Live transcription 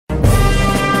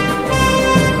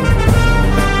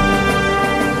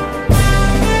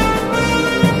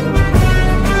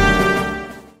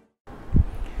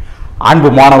அன்பு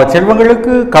மாணவ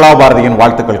செல்வங்களுக்கு கலாபாரதியின்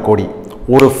வாழ்த்துக்கள் கோடி.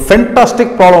 ஒரு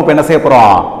ஃபென்டாஸ்டிக் ப்ராப்ளம் என்ன செய்ய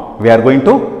போறோம்? we are going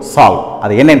to solve.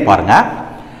 அது என்னன்னு பாருங்க.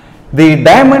 the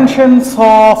dimensions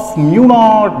of mu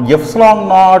naught epsilon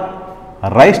naught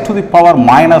raised to the power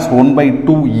minus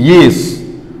 1/2 is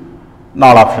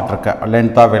நாலு ஆப்ஷன் இருக்கு.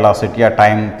 length of velocity,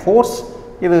 time, force.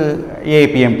 இது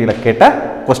AIPMT ல கேட்ட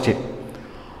क्वेश्चन.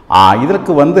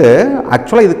 இதற்கு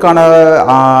ஆக்சுவலா இதுக்கான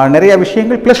நிறைய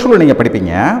விஷயங்கள் பிளஸ் 2ல நீங்க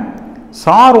படிப்பீங்க.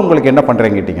 சார் உங்களுக்கு என்ன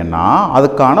பண்ணுறேன்னு கேட்டிங்கன்னா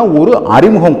அதுக்கான ஒரு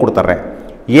அறிமுகம் கொடுத்துட்றேன்.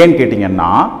 ஏன்னு கேட்டிங்கன்னா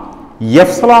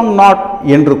எப்சிலான் நாட்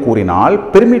என்று கூறினால்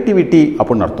பெர்மிட்டிவிட்டி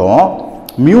அப்படின்னு அர்த்தம்,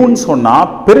 மியூன்னு சொன்னால்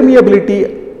பெர்மியபிலிட்டி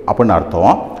அப்படின்னு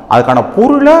அர்த்தம். அதுக்கான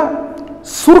பொருளை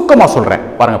சுருக்கமாக சொல்கிறேன்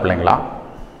பாருங்கள் பிள்ளைங்களா.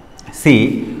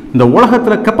 இந்த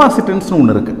உலகத்தில் கெப்பாசிட்டன்ஸ்னு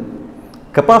ஒன்று இருக்குது.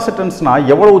 கெப்பாசிட்டன்ஸ்னால்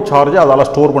எவ்வளவு சார்ஜ் அதால்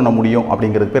ஸ்டோர் பண்ண முடியும்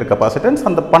அப்படிங்கிறது பேர் கெப்பாசிட்டன்ஸ்.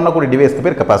 அந்த பண்ணக்கூடிய டிவைஸ்க்கு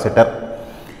பேர் கெப்பாசிட்டர்.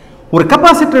 ஒரு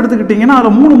கெப்பாசிட்டர் எடுத்துக்கிட்டிங்கன்னா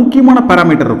அதில் 3 முக்கியமான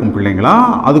பேராமீட்டர் இருக்கும் பிள்ளைங்களா.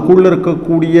 அதுக்குள்ளே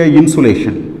இருக்கக்கூடிய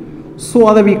இன்சுலேஷன். ஸோ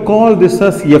அதை we call this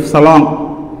as epsilon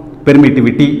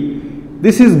permittivity.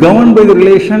 This is governed by the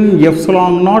relation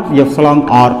epsilon naught epsilon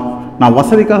r. நான்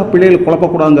வசதிக்காக பிள்ளைகள்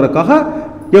குழப்பக்கூடாதுங்கிறதுக்காக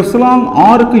epsilon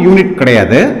rக்கு யூனிட்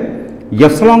கிடையாது,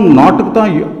 epsilon நாட்டுக்கு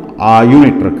தான்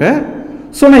யூனிட் இருக்கு.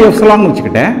 ஸோ நான் epsilon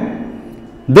வச்சுக்கிட்டேன்.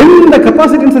 தென் இந்த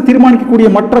கெப்பாசிட்டன்ஸை தீர்மானிக்கக்கூடிய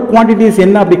மற்ற குவான்டிட்டிஸ்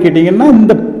என்ன அப்படி கேட்டிங்கன்னா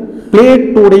இந்த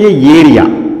பிளேட்டோடைய ஏரியா,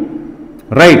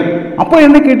 ரைட்? அப்போ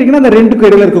என்ன கேட்டிங்கன்னா இந்த ரெண்டுக்கு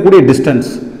இடையில இருக்கக்கூடிய distance.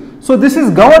 So this is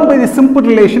govern by the simple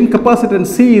relation capacitance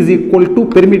C is equal to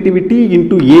permittivity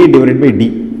into A divided by D.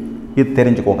 இது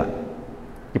தெரிஞ்சுக்கோங்க,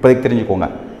 இப்போதைக்கு தெரிஞ்சுக்கோங்க.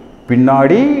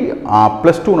 பின்னாடி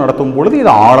 +2 நடத்தும் பொழுது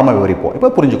இதை ஆழமாக விவரிப்போம். இப்போ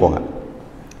புரிஞ்சுக்கோங்க.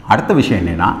 அடுத்த விஷயம்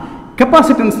என்னன்னா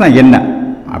கெப்பாசிட்டன்ஸ்னா என்ன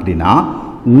அப்படின்னா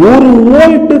 1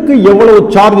 வோல்ட்டுக்கு எவ்வளவு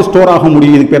சார்ஜ் ஸ்டோர் ஆக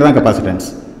முடியும், இதுக்கு பேர் தான் capacitance.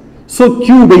 So Q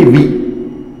by V.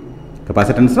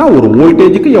 கெப்பாசிட்டன்ஸ்னா ஒரு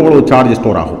வோல்டேஜுக்கு எவ்வளவு சார்ஜ்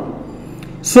ஸ்டோர் ஆகும்.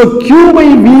 So Q by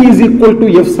V is equal to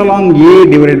epsilon A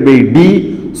divided by D.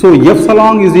 So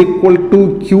epsilon is equal to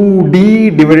QD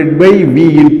divided by V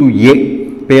into A.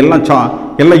 இப்போ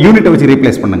எல்லாம் யூனிட்டை வச்சு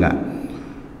ரீப்ளேஸ் பண்ணுங்க.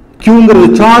 Qங்கிறது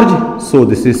charge, so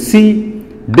this is C.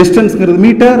 டிஸ்டன்ஸ்ங்கிறது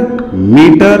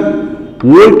metre.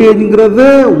 வோல்டேஜ்ங்கிறது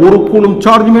ஒரு coulomb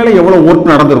charge மேலே எவ்வளோ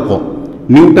work நடந்திருக்கும்,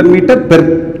 Newton metre per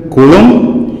coulomb.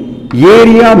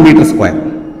 Area metre square,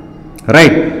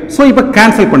 right? So இப்போ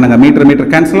கேன்சல் பண்ணுங்க.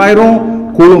 மீட்டர் கேன்சல் ஆயிரும்,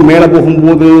 கூலும் மேலே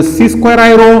போகும்போது C ஸ்கொயர்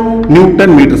ஆயிரும்,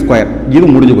 நியூட்டன் மீட்டர் ஸ்கொயர். இது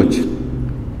முடிஞ்சு போச்சு.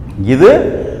 இது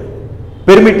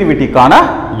பெர்மிட்டிவிட்டிக்கான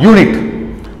யூனிட்.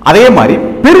 அதே மாதிரி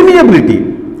பெர்மியபிலிட்டி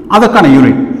அதற்கான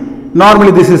unit.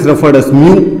 Normally this is referred as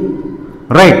mu,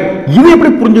 right? இது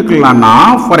எப்படி புரிஞ்சுக்கலாம்னா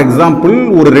ஃபார் எக்ஸாம்பிள்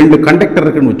ஒரு 2 கண்டக்டர்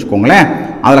இருக்குன்னு வச்சுக்கோங்களேன்,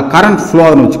 அதில் கரண்ட் ஃப்ளோ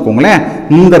ஆகுதுன்னு வச்சுக்கோங்களேன்.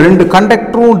 இந்த 2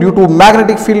 கண்டக்டரும் டியூ டு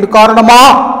மேக்னெட்டிக் ஃபீல்டு காரணமா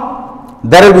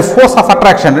there will be force of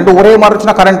attraction. ரெண்டு ஒரே மாதிரி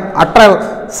இருந்துச்சுன்னா current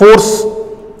force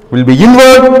will be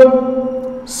inward.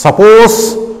 Suppose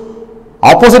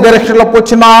opposite directionல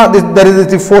போச்சுன்னா there is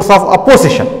the force of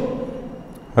opposition,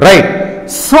 right?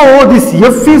 So this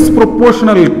F is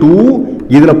proportional to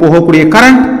இதுல போகக்கூடிய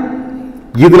current,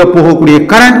 இதுல போகக்கூடிய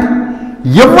current.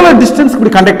 எவ்வளவு டிஸ்டன்ஸ்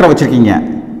இப்படி கண்டக்டரை வச்சிருக்கீங்க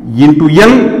into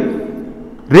L,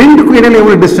 ரெண்டுக்கு இடையில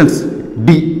எவ்வளவு டிஸ்டன்ஸ் D.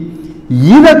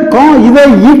 இதை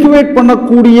ஈக்குவேட்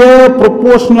பண்ணக்கூடிய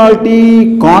ப்ரொபோர்ஷனாலிட்டி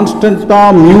கான்ஸ்டன்ட்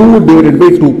தான் mu divided by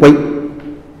 2π.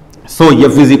 So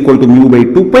F is equal to mu by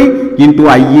 2π into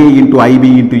IA into IB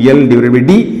into L divided by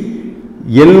D.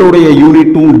 L உடைய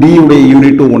யூனிட்டும் D உடைய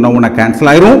யூனிட்டும் ஒண்ணா கேன்சல்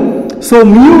ஆயிரும். So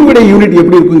mu உடைய யூனிட்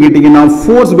எப்படி இருக்கும் கேட்டிங்கன்னா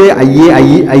force by IA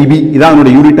IB இதான் அதோட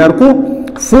யூனிட்டா இருக்கும்.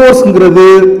 forceங்கிறது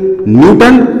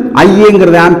Newton,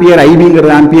 IAங்கிறது ampere,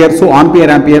 IBங்கிறது ampere. So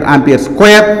ampere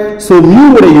square. So mu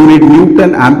உடைய unit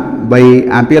Newton by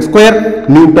ampere square,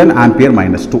 Newton ampere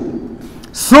 -2.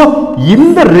 So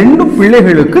இந்த ரெண்டு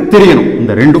பிள்ளைகளுக்கு தெரியணும்.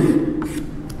 இந்த ரெண்டும்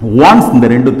once இந்த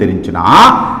ரெண்டும் தெரிஞ்சுனா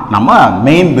நம்ம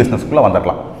மெயின் பிசினஸ்க்குள்ள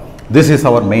வந்துடலாம். This is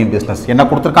our main business. என்ன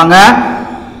கொடுத்திருக்காங்க?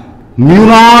 mu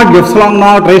naught epsilon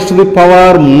naught raised to the power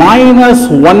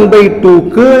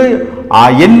 -1/2க்கு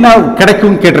என்ன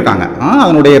கிடைக்கும் கேட்டிருக்காங்க.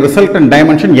 அதனுடைய ரிசல்டன்ட்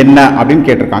டைமென்ஷன் என்ன அப்படின்னு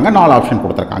கேட்டிருக்காங்க. 4 ஆப்ஷன்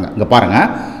கொடுத்திருக்காங்க. இங்க பாருங்க.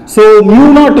 சோ mu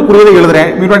naught குறியீடு எழுதுறேன்.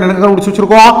 mu naught என்ன கண்டுபிடிச்சு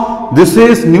வச்சிருக்கோம்? This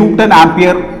is Newton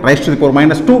ampere raised to the power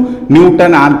 -2,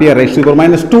 Newton ampere raised to the power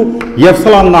 -2.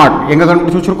 epsilon naught எங்க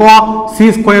கண்டுபிடிச்சு வச்சிருக்கோம்? C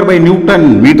square by Newton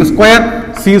meter square,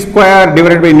 C square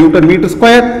divided by Newton meter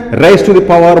square raised to the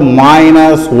power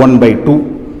 -1/2.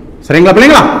 சரிங்களா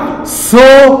பிள்ளைங்களா? So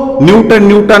Newton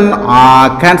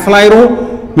cancel ஆயிரும்.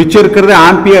 மிச்சம் இருக்கிறது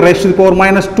ampere raised to the power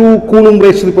 -2, coulomb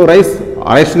raised to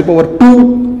the power 2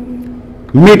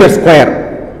 metre square.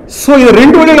 So இது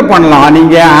ரெண்டு வழியில பண்ணலாம்.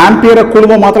 நீங்க ஆம்பியரை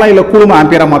கூலுமா மாத்தலாம், இல்ல கூலும்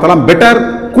ஆம்பியரா மாத்தலாம். பெட்டர்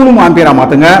கூலும் ஆம்பியரா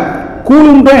மாத்துங்க.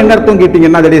 கூலும் என்ன அர்த்தம்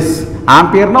கேட்டீங்கன்னா that is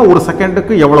ஆம்பியர்னா ஒரு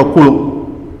செகண்டுக்கு எவ்வளவு coulomb.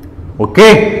 Okay,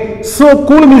 so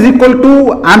coulomb is equal to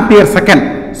ampere second.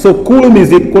 So coulomb is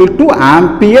equal to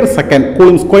ampere second.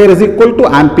 Coulomb square is equal to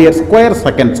ampere square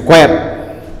second square.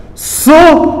 So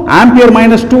ampere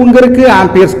minus 2 இங்க இருக்கு,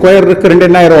 ampere square இருக்கு, ரெண்டு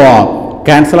என்ன ஆயிரும்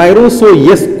cancel ஆயிரும். So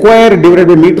s square divided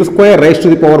by meter square raised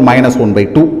to the power minus 1 by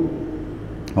 2.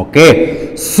 Okay,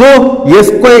 so s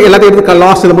square எல்லாத்தையும் எடுத்து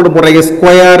last இத மட்டும் போடுறேன், s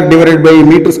square divided by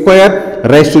meter square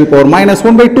raised to the power minus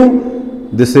 1 by 2.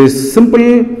 This is simple.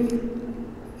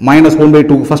 minus 1 by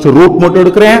 2 first root மட்டும்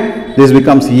எடுக்கிறேன், this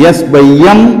becomes s by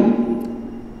m.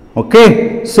 Okay,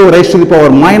 so raised to the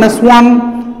power minus 1,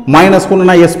 minus 1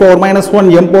 na s power minus 1,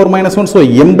 m power minus 1, so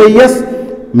m by s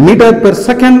meter per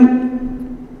second.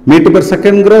 meter per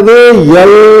second ங்கிறது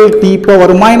l t power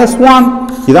minus 1,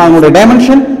 இதான் அதோட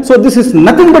dimension. So this is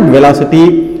nothing but velocity.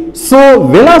 So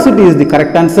velocity is the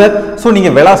correct answer. So நீங்க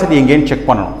velocity எங்கேன்னு check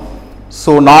பண்ணணும்.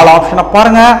 So நாலு ஆப்ஷனை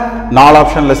பாருங்க, நாலு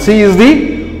ஆப்ஷன்ல c is the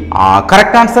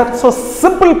correct answer. So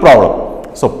simple problem.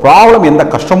 So problem எந்த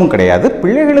கஷ்டமும் கிடையாது,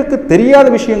 பிள்ளைகளுக்கு தெரியாத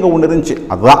விஷயங்கள் ஒன்று இருந்துச்சு,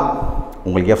 அதுதான்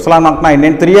உங்களுக்கு எப்சிலான் நாட்னா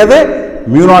என்னன்னு தெரியாது,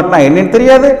 மியூ நாட்னா என்னன்னு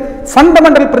தெரியாது,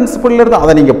 ஃபண்டமெண்டல் பிரின்சிபல் இருந்து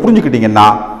அதை நீங்க புரிஞ்சுக்கிட்டீங்கன்னா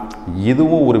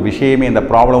இதுவும் ஒரு விஷயமே, இந்த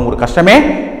ப்ராப்ளம் ஒரு கஷ்டமே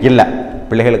இல்லை.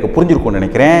 பிள்ளைகளுக்கு புரிஞ்சிருக்கும்னு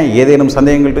நினைக்கிறேன். ஏதேனும்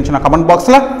சந்தேகங்கள் இருந்துச்சுன்னா கமெண்ட்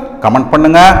பாக்ஸில் கமெண்ட்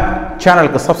பண்ணுங்க,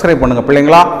 சேனலுக்கு சப்ஸ்கிரைப் பண்ணுங்க.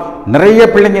 பிள்ளைங்களா நிறைய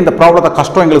பிள்ளைங்க இந்த ப்ராப்ளத்தை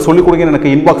கஷ்டம் எங்களுக்கு சொல்லிக் கொடுங்கன்னு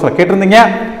எனக்கு இன்பாக்ஸில் கேட்டிருந்தீங்க.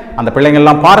 அந்த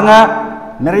பிள்ளைங்கள்லாம் பாருங்க,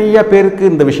 நிறைய பேருக்கு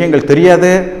இந்த விஷயங்கள்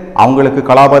தெரியாது. அவங்களுக்கு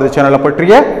கலாபாரதி சேனலை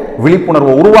பற்றிய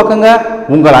விழிப்புணர்வை உருவாக்குங்க.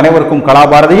 உங்கள் அனைவருக்கும்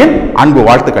கலாபாரதியின் அன்பு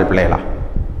வாழ்த்துக்கள் பிள்ளைகளா.